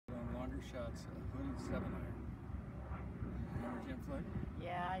shots, a hooded 7-iron. Remember Jim Fleck?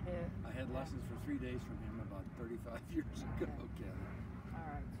 Yeah, I do. I had lessons for 3 days from him about 35 years ago, Kathy. All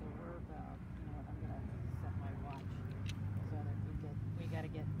right, so we're about, you know what, I'm going to set my watch so that we got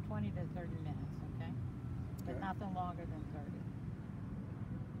to get 20 to 30 minutes, okay? But Okay. nothing longer than 30.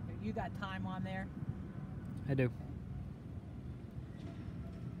 You got time on there? I do. Okay.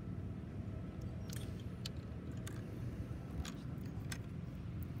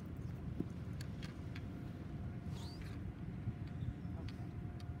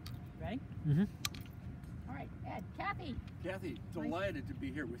 Ready? Mm-hmm. All right, Ed, Kathy. Kathy, delighted to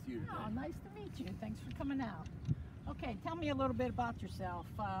be here with you today. Oh, nice to meet you. Thanks for coming out. Okay, tell me a little bit about yourself.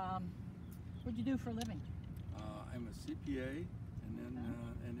 What'd you do for a living? I'm a CPA, and then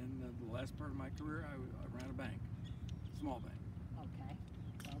the last part of my career, I ran a bank, small bank. Okay,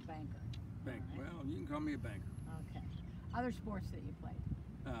 so banker. Bank. All right. Well, you can call me a banker. Okay. Other sports that you played?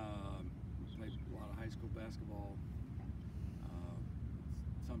 Played a lot of high school basketball, Okay.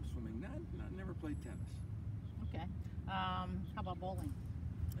 some swimming. Never played tennis. Okay. How about bowling?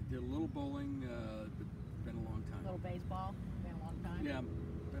 I did a little bowling, but been a long A time. little baseball? Been a long time? Yeah,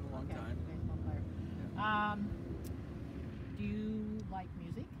 been a long Okay, time. baseball player. Yeah. Do you like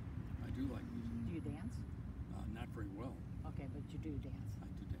music? I do like music. Do you dance? Not very well. Okay, but you do dance. I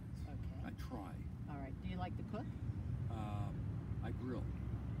do dance. Okay. I try. All right. Do you like to cook? I grill.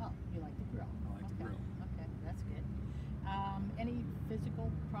 Oh, you like to grill. I like to Okay. grill. Okay, that's good. Any physical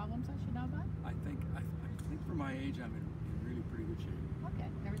problems I should know about? I think for my age, I'm in really pretty good shape. Okay,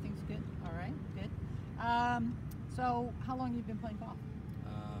 everything's good. All right, good. So how long have you been playing golf?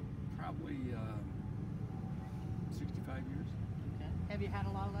 Probably 65 years. Okay. Have you had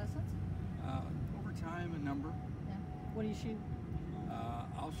a lot of lessons? Over time, a number. Yeah. What do you shoot?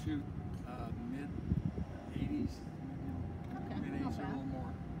 I'll shoot mid 80s, Okay. mid 80s not or a bad. little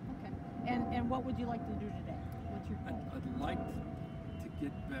more. Okay. And what would you like to do today? What's your goal? I'd like to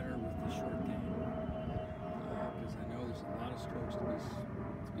get better with the short game because I know there's a lot of strokes to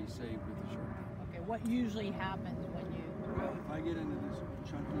be saved with the short game. Okay. What usually happens when you? Well, if I get into this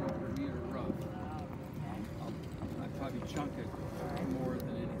chunky intermediate or rough, Okay. I'd probably chunk it more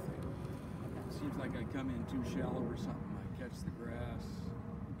than anything. It seems like I come in too shallow or something. I catch the grass,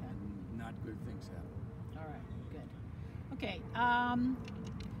 and not good things happen. All right. Good. Okay.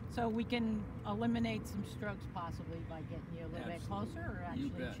 So we can eliminate some strokes possibly by getting you a little bit Absolutely. closer, or You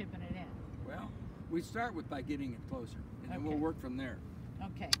actually bet. chipping it in. Well, we start by getting it closer, and then we'll Okay. work from there.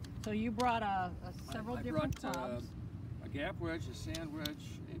 Okay. So you brought several I different brought clubs. a gap wedge, a sand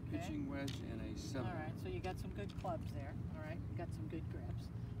wedge, a pitching wedge, and a 7. All right, so you got some good clubs there. All right, you got some good grips.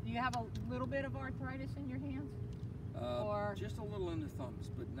 Do you have a little bit of arthritis in your hands? Or just a little in the thumbs,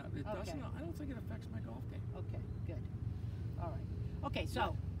 but not. It doesn't. Okay. I don't think it affects my golf game. okay, good. All right. Okay,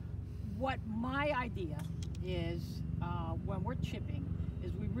 so what my idea is when we're chipping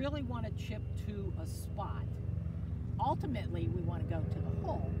is we really want to chip to a spot. Ultimately, we want to go to the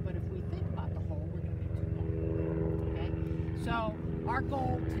hole, but if we think about the hole, we're going to be too long. Okay? So our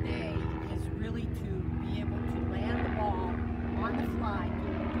goal today is really to be able to land the ball on the fly to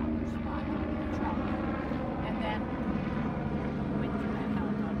a particular spot with the truck, and then wait for that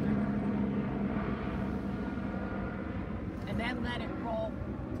helicopter, and then let it roll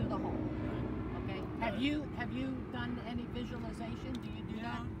to the hole. Okay? Have you done any visualization? Do you do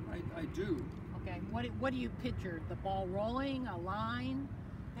that? I do. Okay, what do you picture? The ball rolling, a line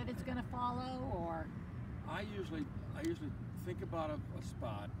that it's going to follow, or? I usually think about a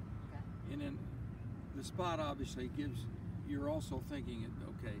spot, Okay. and then the spot obviously gives. You're also thinking,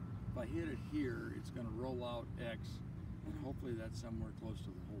 okay, if I hit it here, it's going to roll out X, and hopefully that's somewhere close to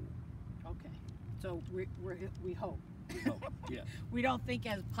the hole. Okay, so we hope. We hope. Yeah. We don't think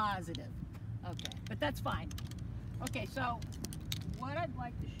as positive. Okay, but that's fine. Okay, so what I'd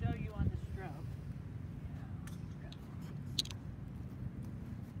like to show you on the stroke.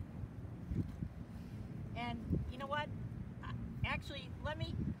 And you know what? Actually, let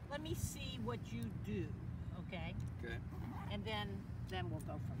me see what you do, okay? Okay. And then we'll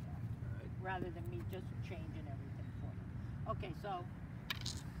go from there, All right. rather than me just changing everything for you. Okay, so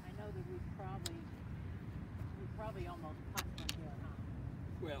I know that we probably almost putt from here, huh?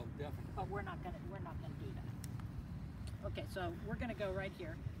 Well, definitely. But we're not gonna do that. Okay, so we're gonna go right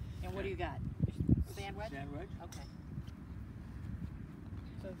here. And what do you got? Sand wedge? Sand wedge. Okay.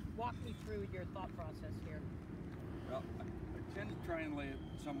 So walk me through your thought process here. Well, I tend to try and lay it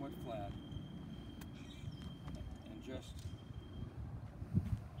somewhat flat, and just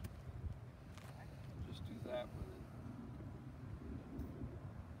do that with it.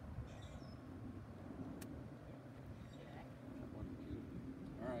 Okay. That wasn't cute.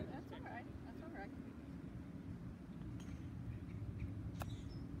 All right. That's all right.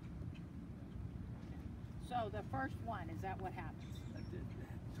 So the first one, is that what happens? That did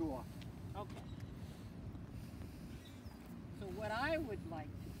too often. Okay. So what I would like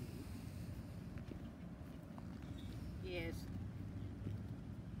to do is,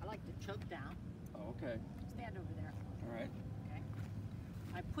 I like to choke down. Oh, okay. Stand over there. All right. Okay.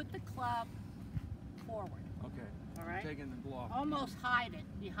 I put the club forward. Okay. All right. Taking the block. Almost hide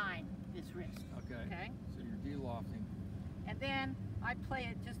it behind this wrist. Okay. Okay. So you're de-lofting. And then I play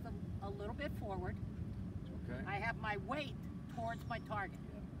it just a little bit forward. Okay. I have my weight towards my target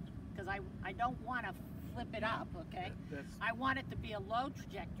because I don't want to flip it up. Okay. That's I want it to be a low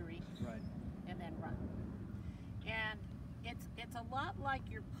trajectory right. and then run. And it's a lot like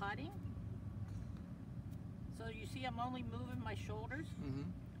you're putting. So you see I'm only moving my shoulders, Mm-hmm.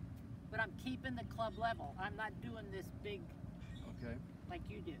 but I'm keeping the club level. I'm not doing this big Okay. like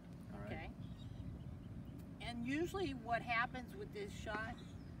you do. All right. Okay. And usually what happens with this shot,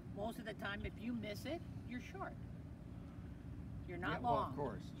 most of the time, if you miss it, you're short. You're not Yeah, well, long. of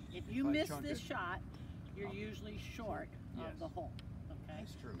course. If you I miss chunk this it, shot, you're usually short Yes. of the hole. Okay?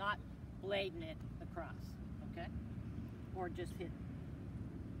 That's true. Not blading it across. Okay? Or just hit it.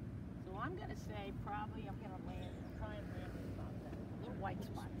 So I'm gonna say probably I'm gonna try and land it about that little white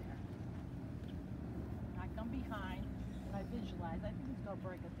spot there. I come behind and I visualize. I think it's gonna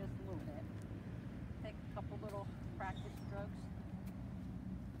break it just a little bit. Take a couple little practice strokes.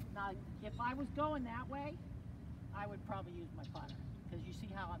 Now, if I was going that way, I would probably use my putter because you see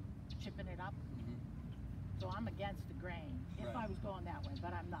how I'm chipping it up. Mm-hmm. So I'm against the grain if Right. I was going that way,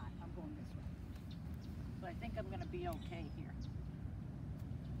 but I'm not. I'm going this way. So I think I'm going to be okay here.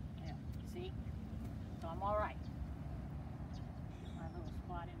 Yeah, see? So I'm all right. My little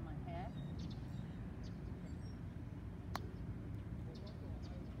spot in my head. And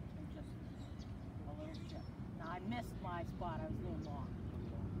just a little chip. Now I missed my spot. I was a little long.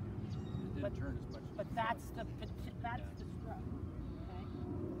 It didn't turn as much. But that's the stroke.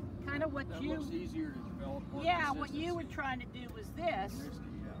 Okay? Kind of what That you... looks easier to develop. More Yeah, what you were consistency. trying to do was this, Risky,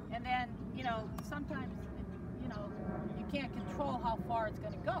 yeah. and then, you know, sometimes, you know, you can't control how far it's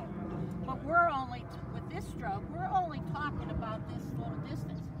going to go. But we're only, with this stroke, we're only talking about this little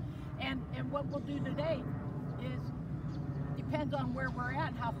distance. And what we'll do today is, depends on where we're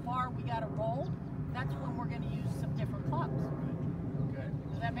at, how far we got to roll, that's when we're going to use some different clubs. Okay.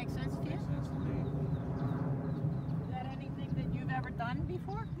 Does that make sense to you? Makes sense to me. Is that anything that you've ever done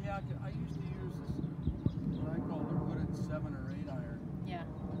before? Yeah, I used to use this, what I call the hooded 7 or 8 iron, Yeah.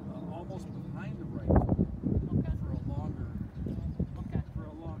 almost behind the right foot Okay. for a longer, Okay. for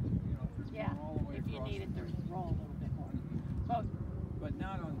a long, you know, if you're Yeah, going all the way if you across. needed to roll a little bit more. But But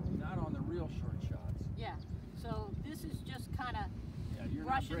not on the real short shots. yeah, so this is just kind of, Yeah, you're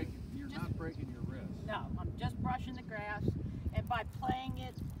Brushing- not breaking your wrist. no, I'm just brushing the grass, and by playing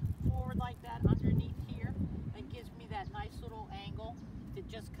it forward like that underneath here, it gives me that nice little angle to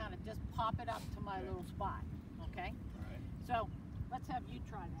just kind of just pop it up to my Okay. little spot, okay? All right. So let's have you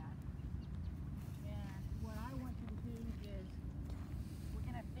try that. And what I want you to do is, we're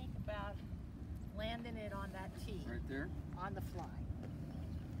gonna think about landing it on that tee, Right there. on the fly.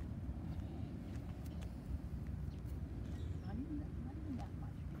 Not even that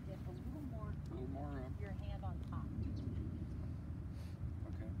much. Get a little more, A little more. your hand on top,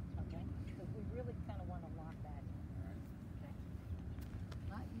 Okay. okay? Because we really kind of want to lock that in. All right.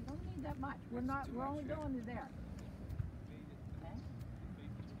 Okay. You don't need that much. That's too We're much, only yeah. going to there. Okay?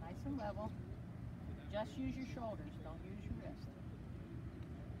 Nice and level. Just use your shoulders. Don't use your wrist.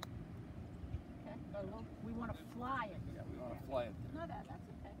 Okay? We want to fly it. Yeah, we want to fly it there. No, that's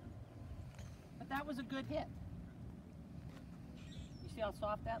okay. But that was a good hit. You see how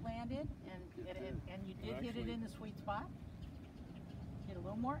soft that landed? And you did hit it in the sweet spot. Get a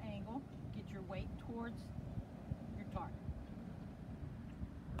little more angle. Get your weight towards your target.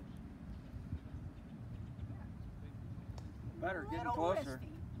 Better, getting Little closer.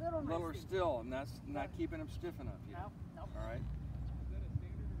 wristy, little Littler wristy. still, and that's not keeping them stiff enough yet. No, no. All right.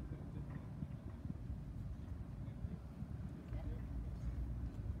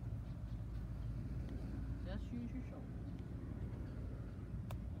 Just use your shoulders.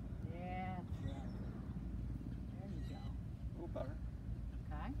 Yeah, yeah. There you go. A little better.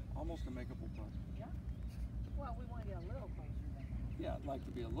 Okay. Almost a makeable putt. Yeah. Well, we want to get a little closer than that. Yeah, I'd like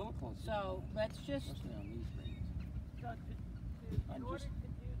to be a little closer. So let's just, Especially on these greens. in order to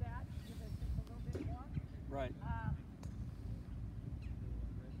do that, give it just a little bit more. Right.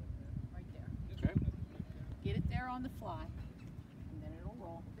 Right there. Okay. Get it there on the fly, and then it'll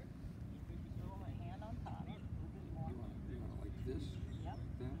roll. Throw my hand on top, a little bit more. You want it like this? Yep.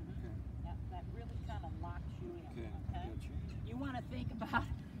 Like that? Okay. Yep. That really kind of locks you in. Okay. Okay. Gotcha. You want to think about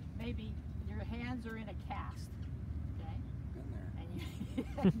maybe your hands are in a cast.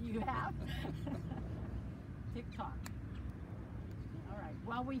 Tick tock. All right.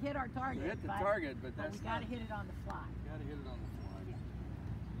 Well, we hit our target. We hit the target, but we got to hit it on the fly. Got to hit it on the fly. Yeah.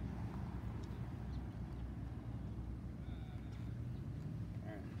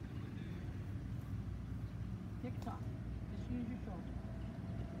 All right. Tick tock. Just use your shoulder.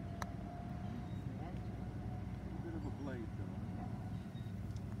 That's A bit of a blade, though.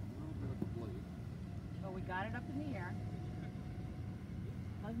 A little bit of a blade. So we got it up in the air.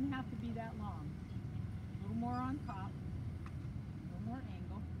 Doesn't have to be that long. A little more on top. A little more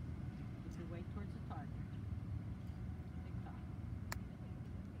angle. It's your weight towards the target. Tick tock.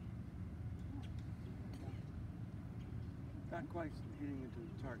 Not quite hitting into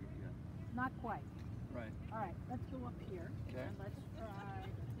the target yet. Not quite. Right. All right, let's go up here. Okay. And let's try a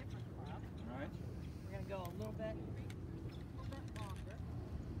different club. All right. We're going to go a little bit longer.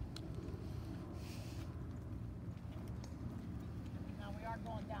 Now we are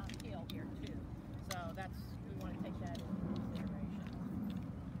going downhill here too. So we want to take that into consideration.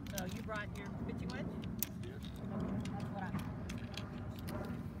 So you brought your pitching wedge? Yes. That's what I'm.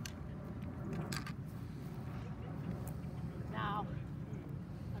 Now,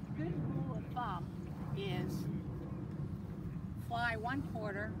 a good rule of thumb is fly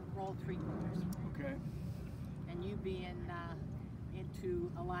 1/4, roll 3/4. Okay. And you being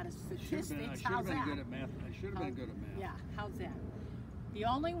into a lot of I statistics, should have how's been that? good at math. I should have been good at math. Yeah, how's that? The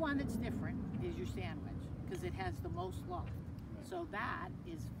only one that's different is your sandwich, because it has the most loft. Right. So that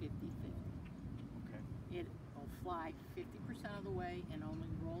is 50-50. Okay. It will fly 50% of the way and only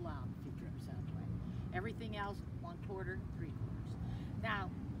roll out 50% of the way. Everything else, 1/4, 3/4. Now,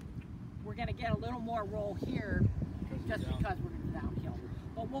 we're going to get a little more roll here just because we're going to downhill.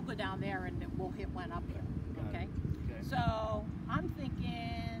 But we'll go down there and we'll hit one uphill. Okay? Okay. So I'm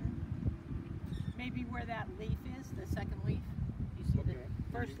thinking maybe where that leaf is, the second leaf. You see Okay.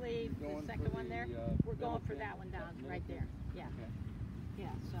 the first leaf, the Going second for one there? the, We're going for middle that one pin? down Middle right pin? there. Yeah. Okay.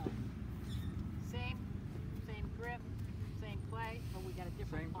 Yeah, so same grip, same play, but we got a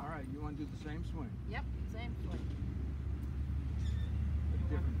different Same. putt. All right. You want to do the same swing? Yep, same swing. But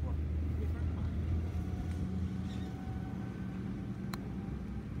different play. Different putt.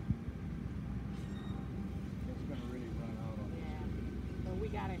 It's going to really run out on Yeah. But we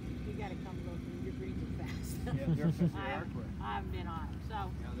gotta come a little through. You're breathing fast. Yeah, they're quick. I've been on them. So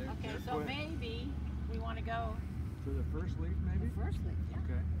Yeah, okay, they're so quick. maybe we want to go To the first leaf, maybe? the first leaf. Yeah.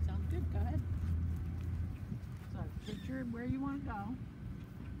 Okay. Sounds good. Go ahead. So picture where you want to go.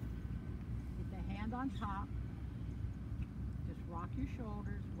 Get the hand on top. Just rock your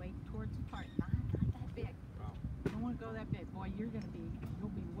shoulders. Weight towards the target. Not that big. Wow. You don't want to go that big. Boy, you'll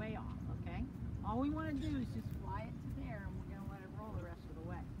be way off. Okay. All we want to do is just fly it to there, and we're going to let it roll the rest of the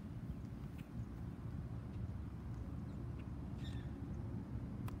way.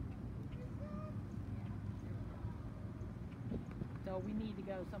 So we need to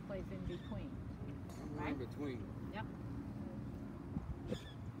go someplace in between. Somewhere in between. Yep.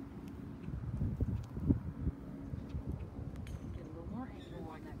 Get a little more angle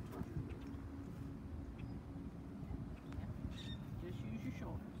on that truck. Yep. Just use your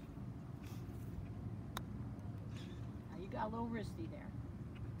shoulders. Now you got a little wristy there,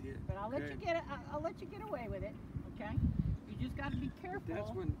 Yeah. but I'll let Okay. you get it. I'll let you get away with it. Okay. You just got to be careful. That's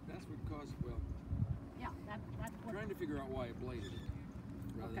what caused. Well, Yeah. That's what. trying to figure out why I bladed it.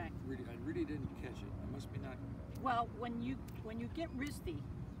 Rather Okay. than really, I really didn't catch it. I must be not. Well, when you get wristy,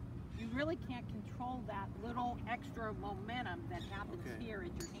 you really can't control that little extra momentum that happens Okay. here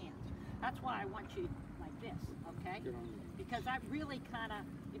in your hands. That's why I want you like this, okay? Get on the. Because I really kind of,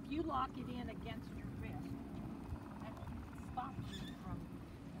 if you lock it in against your fist, that stops you from,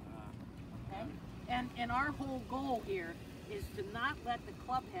 okay? And our whole goal here is to not let the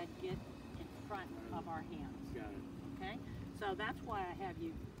club head get in front of our hands. Got it. Okay, so that's why I have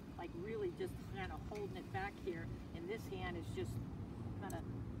you like really just kind of holding it back here, and this hand is just kind of,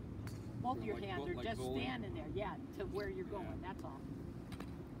 both Like your hands are like just bowling? standing there, yeah, to where you're going, Yeah. that's all.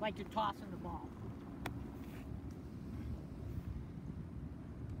 Like you're tossing the ball.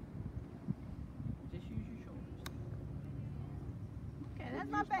 Just use your shoulders. Okay, that's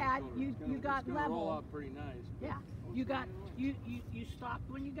not bad. You got It's gonna roll level. out pretty nice. but Yeah, most you of got, it you stopped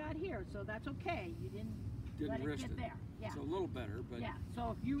when you got here, so that's okay. You didn't let didn't it wrist get it. there. Yeah. It's a little better, but Yeah,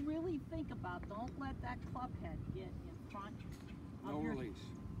 so if you really think about, don't let that club head get in front of no your... release.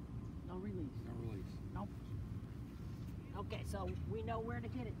 No release. No release. Nope. Okay, so we know where to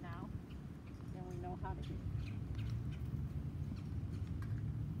hit it now, and we know how to hit it.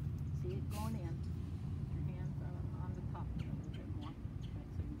 See it going in. Your hands on the top a little bit more. Okay,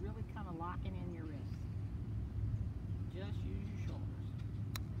 so you're really kind of locking in your wrist. Just use your shoulders.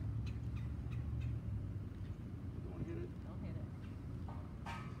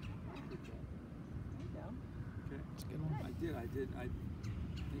 did. I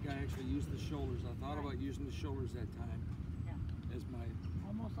think I actually used the shoulders. I thought about using the shoulders that time. Yeah. As my...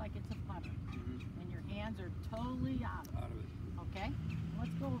 Almost like it's a putter. Mm-hmm. And your hands are totally out of it. Okay?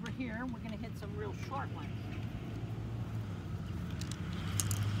 Let's go over here and we're going to hit some real short ones.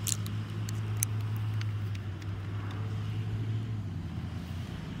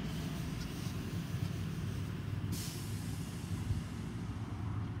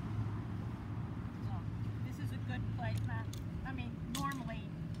 So, this is a good place, Matt. I mean, normally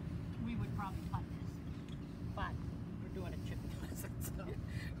we would probably putt this, but we're doing a chipping lesson, so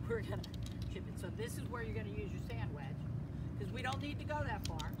we're going to chip it. So this is where you're going to use your sand wedge, because we don't need to go that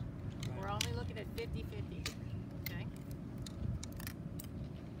far. Right. We're only looking at 50-50 here, okay?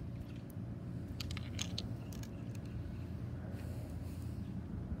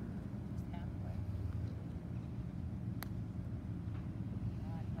 Halfway.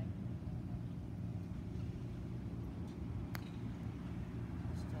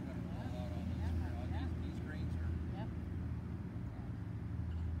 Still got to pull out on these greens are... Yep.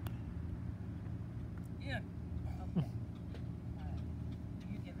 Yeah. Okay. All right.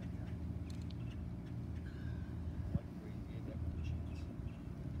 You give it a try. Like the way you gave that one a chance.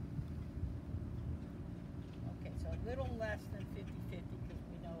 Okay, so a little less than 50-50 because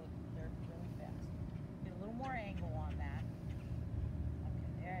we know they're really fast. Get a little more angle on that.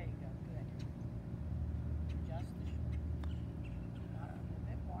 Okay, there you go. Good. Just the shoulder. Not a little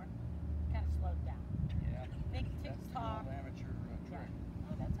bit more. Kind of slowed down. Yeah. Think That's the tick-tock. old amateur trick.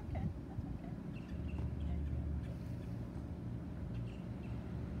 Oh, that's okay. That's okay. There you go.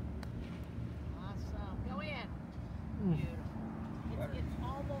 Awesome. Go in. Beautiful. It's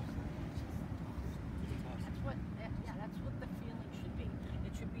almost... That's what, yeah, that's what the feeling should be.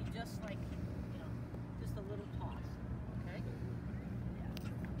 It should be just like, you know, just a little toss, okay? Yeah.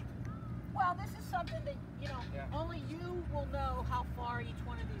 Well, this is something that, you know, only you will know how far each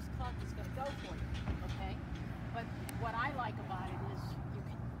one of these clubs is going to go for you, okay? But what I like about it is you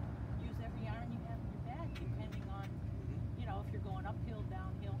can use every iron you have in your bag, depending on, you know, if you're going uphill,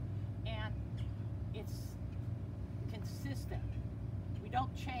 downhill, and it's consistent. We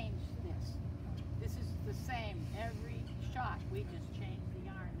don't change this. This is the same every shot. We just change the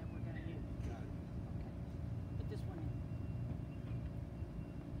iron that we're going to use. Got it. Okay. Put this one in.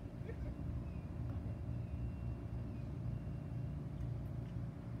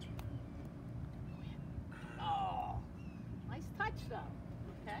 Oh, nice touch though.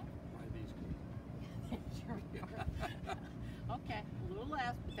 Okay. Try these good. Sure. Okay, a little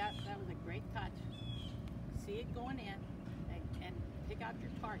less, but that was a great touch. See it going in, and pick out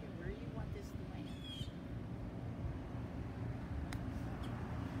your target. Where you want this to land.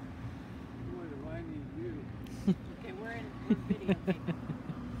 Boy, do I need you. Okay, we're videotaping.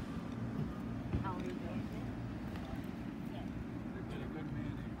 How are you doing? Yeah. You've been a good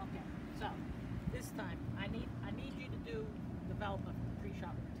man here. Okay, so this time I need you to develop a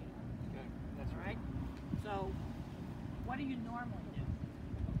pre-shot routine. Okay, that's All right. So, what do you normally do?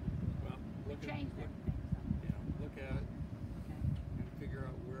 Well, We changed everything. Look at it Okay. and figure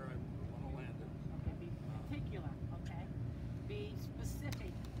out where I want to land it. Okay. Be particular. Okay. Be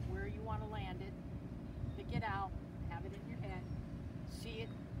specific where you want to land it. Pick it out. Have it in your head. See it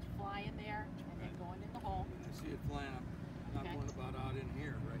fly in there, and then going in the hole. I see it flying. I'm not Okay. going about out in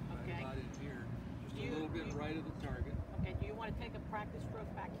here, right? Okay. About in here. Just You- a little bit right of the target. Okay. Do you want to take a practice stroke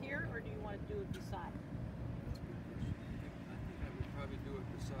back here, or do you want to do it beside? That's a good question. I think I would probably do it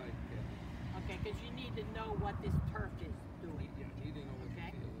beside Kathy. Okay, because you need to know what this turf is doing. Yeah, need to know what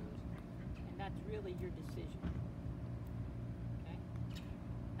Okay. the feel is. And that's really your decision. Okay?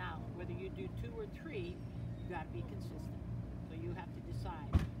 Now, whether you do 2 or 3, you got to be consistent. So you have to decide,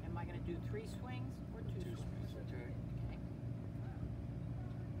 am I going to do 3 swings or 2 swings? Okay. Okay?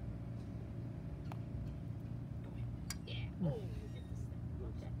 Go ahead. Yeah. Oh, you hit this thing.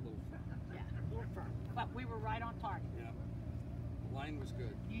 Okay. A little firm. Yeah, a little firm. But we were right on target. Yeah. The line was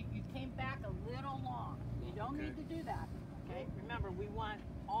good. You came back a little long. You don't Okay. need to do that. Okay? Remember, we want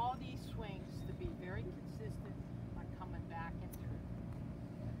all these swings to be very consistent on coming back and through.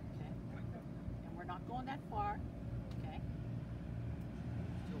 Okay? And we're not going that far. Okay?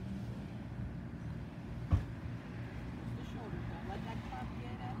 Still Push the shoulders. Don't let that club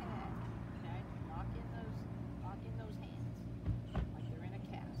get ahead. Okay? Lock in those hands like they're in a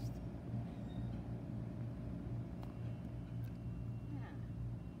cast. Yeah.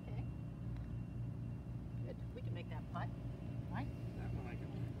 Okay. Good. We can make that putt. Right? that one I can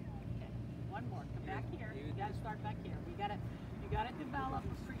do. Okay. One more. Come back here. You gotta start back here. You gotta develop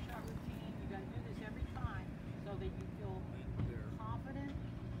a pre-shot routine. You gotta do this every time so that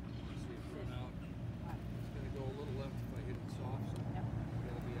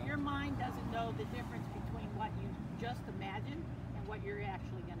the difference between what you just imagined and what you're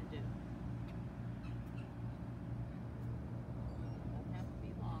actually going to do. Doesn't have to be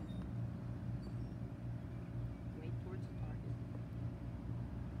long. Wait towards the target.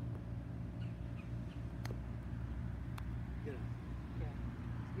 Get it. Okay.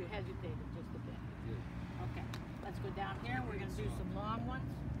 You hesitated just a bit. Yeah. Okay. Let's go down here. We're going to do some long ones.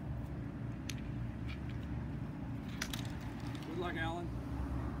 Good luck, Alan.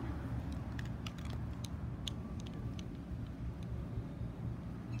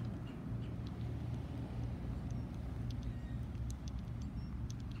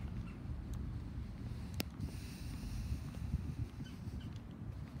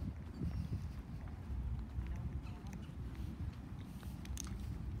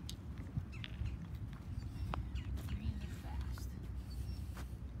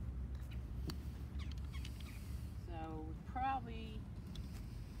 Probably,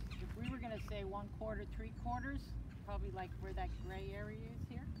 if we were going to say 1/4, 3/4, probably like where that gray area is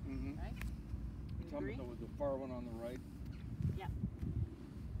here, right? You agree? With the far one on the right. Yep.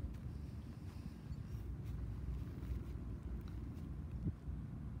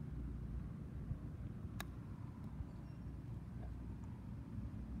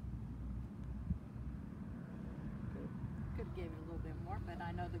 Could have gave it a little bit more, but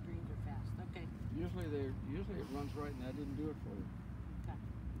I know the greens are fast. Okay. Usually it runs right, and that didn't do it for you. Okay.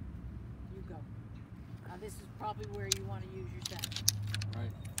 You go. Now this is probably where you want to use your center.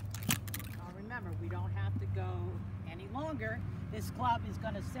 Right. Now remember, we don't have to go any longer. This club is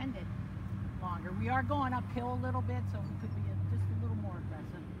going to send it longer. We are going uphill a little bit, so we could be just a little more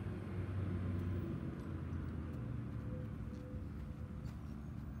aggressive.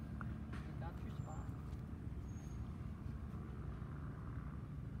 Pick out your spot.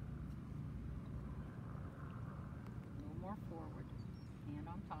 A little more forward. Hand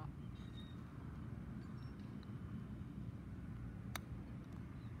on top.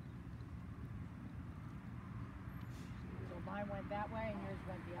 Mine went that way and yours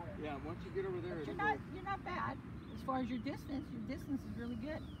went the other. Yeah, once you get over there, But you're not bad. As far as your distance is really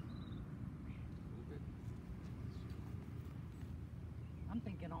good. I'm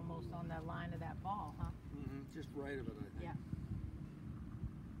thinking almost on that line of that ball, huh? Just right of it, I think. Yeah.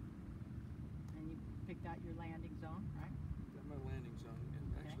 And you picked out your landing zone, right? Got my landing zone,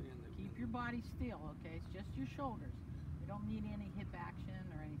 and actually in the... Keep your body still, okay? It's just your shoulders. We don't need any hip action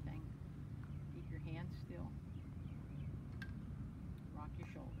or anything. Keep your hands still. Rock your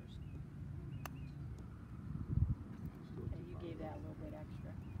shoulders. Okay, you gave that a little bit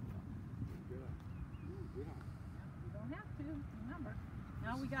extra. Good eye. Good eye. You don't have to, remember.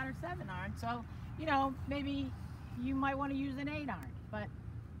 Now we got our 7-iron, so, you know, maybe you might want to use an 8-iron, but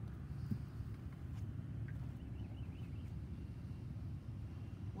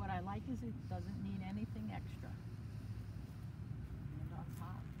what I like is it doesn't need anything extra. And on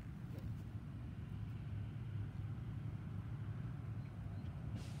top. Good.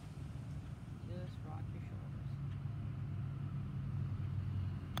 Just rock your shoulders.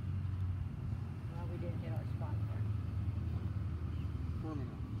 Well, we didn't hit our spot there.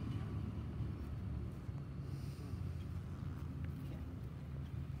 Permanent. Okay.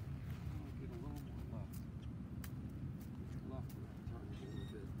 Get a little more left. Left of that target a little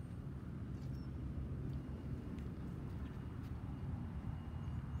bit.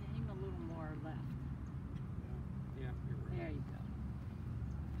 Aim a little more left. Yeah, you're right. There you go.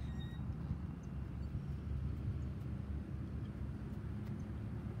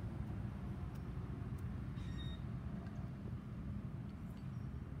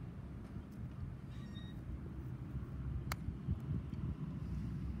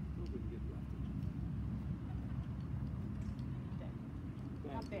 Hope we can get left.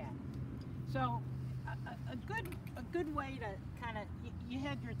 Okay. Not bad. So a good way to kind of you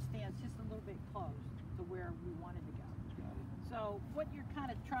had your stance just a little bit close to where we wanted to go. Got it. So what you're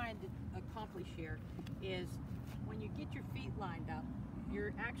kind of trying to accomplish here is when you get your feet lined up,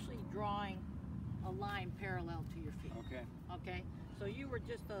 you're actually drawing a line parallel to your feet. Okay. Okay. So you were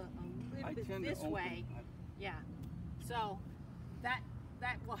just a little I bit tend this to open. way. Yeah. So that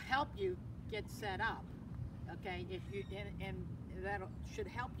will help you get set up. Okay. If you and that should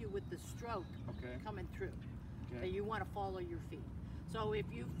help you with the stroke Okay. coming through. Okay. That you want to follow your feet. So if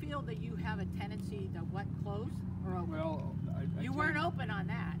you feel that you have a tendency to close or open. Well, I You weren't open on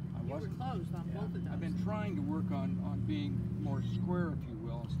that. I You were wasn't. closed on both of those. I've been trying to work on being more square, if you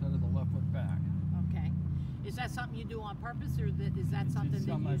will, instead of the left foot back. Okay. Is that something you do on purpose, or is that something It's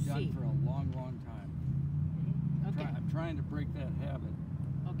that something you I've done see? for a long, long time. Okay. I'm trying to break that habit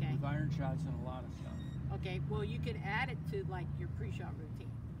Okay. with iron shots and a lot of stuff. Okay. Well, you could add it to like your pre-shot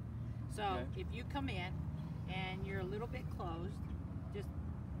routine. So Okay. if you come in and you're a little bit closed, just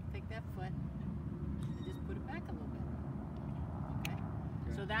take that foot and just put it back a little bit. Okay?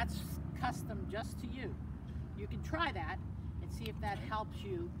 Okay. So that's custom just to you. You can try that and see if that helps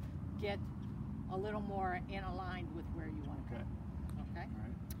you get a little more in aligned with where you want to go. Okay? All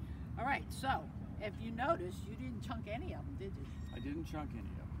right. All right, so if you notice, you didn't chunk any of them, did you? I didn't chunk any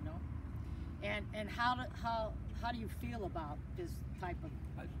of them. No. And how do you feel about this type of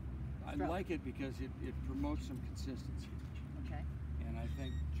I stroke? like it because it promotes some consistency. Okay. And I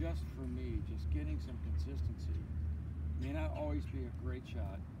think just for me, just getting some consistency may not always be a great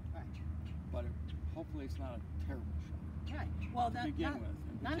shot, Right. but hopefully it's not a terrible shot. Right. Well, To begin with,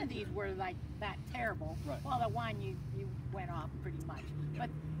 in none of these particular. were like that terrible. Right. Well, the one you went off pretty much. But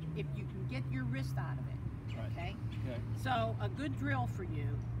if you can get your wrist out of it, Right. okay? Okay. So a good drill for you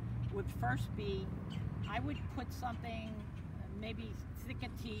would first be, I would put something, maybe stick a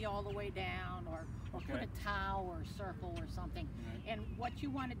T all the way down, or put Okay. a towel or a circle or something. Right. And what you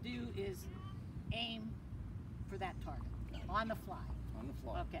want to do is aim for that target Got it. on the fly. On the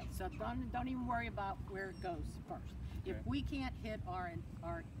fly. Okay, so don't even worry about where it goes first. If Okay. we can't hit our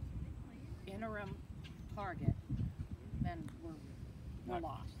interim target, then we're Not-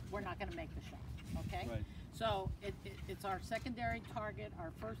 lost. We're not going to make the shot. Okay. Right. So it's our secondary target.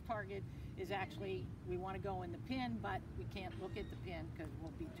 Our first target is actually, we want to go in the pin, but we can't look at the pin because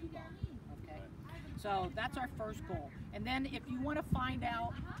we'll be too long. Okay. So that's our first goal. And then if you want to find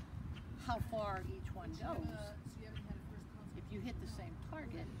out how far each one goes, if you hit the same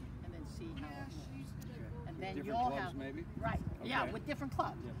target and then see how it moves. And then Different you'll clubs, have, maybe? right, yeah, Okay. with different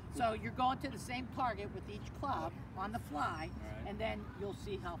clubs. Yeah. So you're going to the same target with each club on the fly, Alright. and then you'll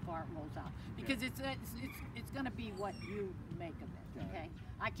see how far it rolls out. Because it's going to be what you make of it. Got it. Okay,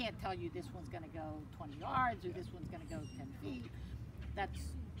 I can't tell you this one's going to go 20 yards or this one's going to go 10 feet. That's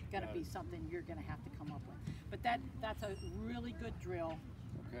going to Got be it. something you're going to have to come up with. But that's a really good drill.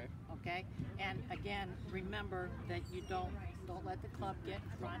 Okay. Okay, and again, remember that you don't let the club get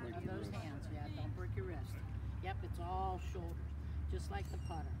in front break of your those wrist. hands. Yeah, don't break your wrist. Yep, it's all shoulders, just like the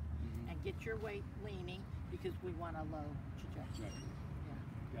putter. Mhm. And get your weight leaning because we want a low trajectory. Right.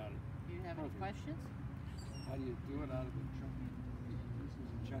 Yeah. Got it. Do you have any Perfect. questions? How do you do it out of the chunky? This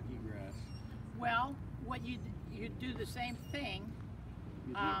is chunky grass. Well, what you do the same thing.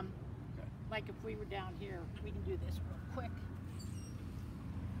 You do? Okay. Like if we were down here, we can do this real quick.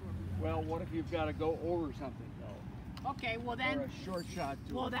 Well, what if you've got to go over something though? Okay, well then, Or a short shot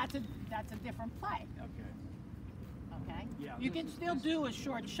to well it. that's a different play. Okay. Okay? Yeah, You this can is- still this- do a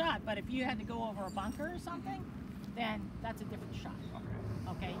short shot, but if you had to go over a bunker or something, then that's a different shot. Okay.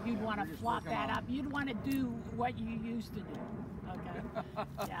 Okay? You'd Yeah, want we're to just flop working that on- up. You'd want to do what you used to do. Okay?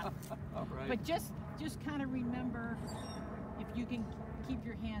 Yeah. Right. But just kind of remember, if you can keep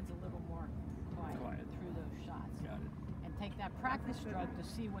your hands a little more quiet through those shots, Got it. and take that practice stroke to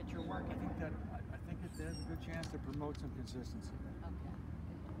see what you're working with. I think it has a good chance to promote some consistency. Okay.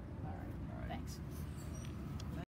 All right. All right. Thanks.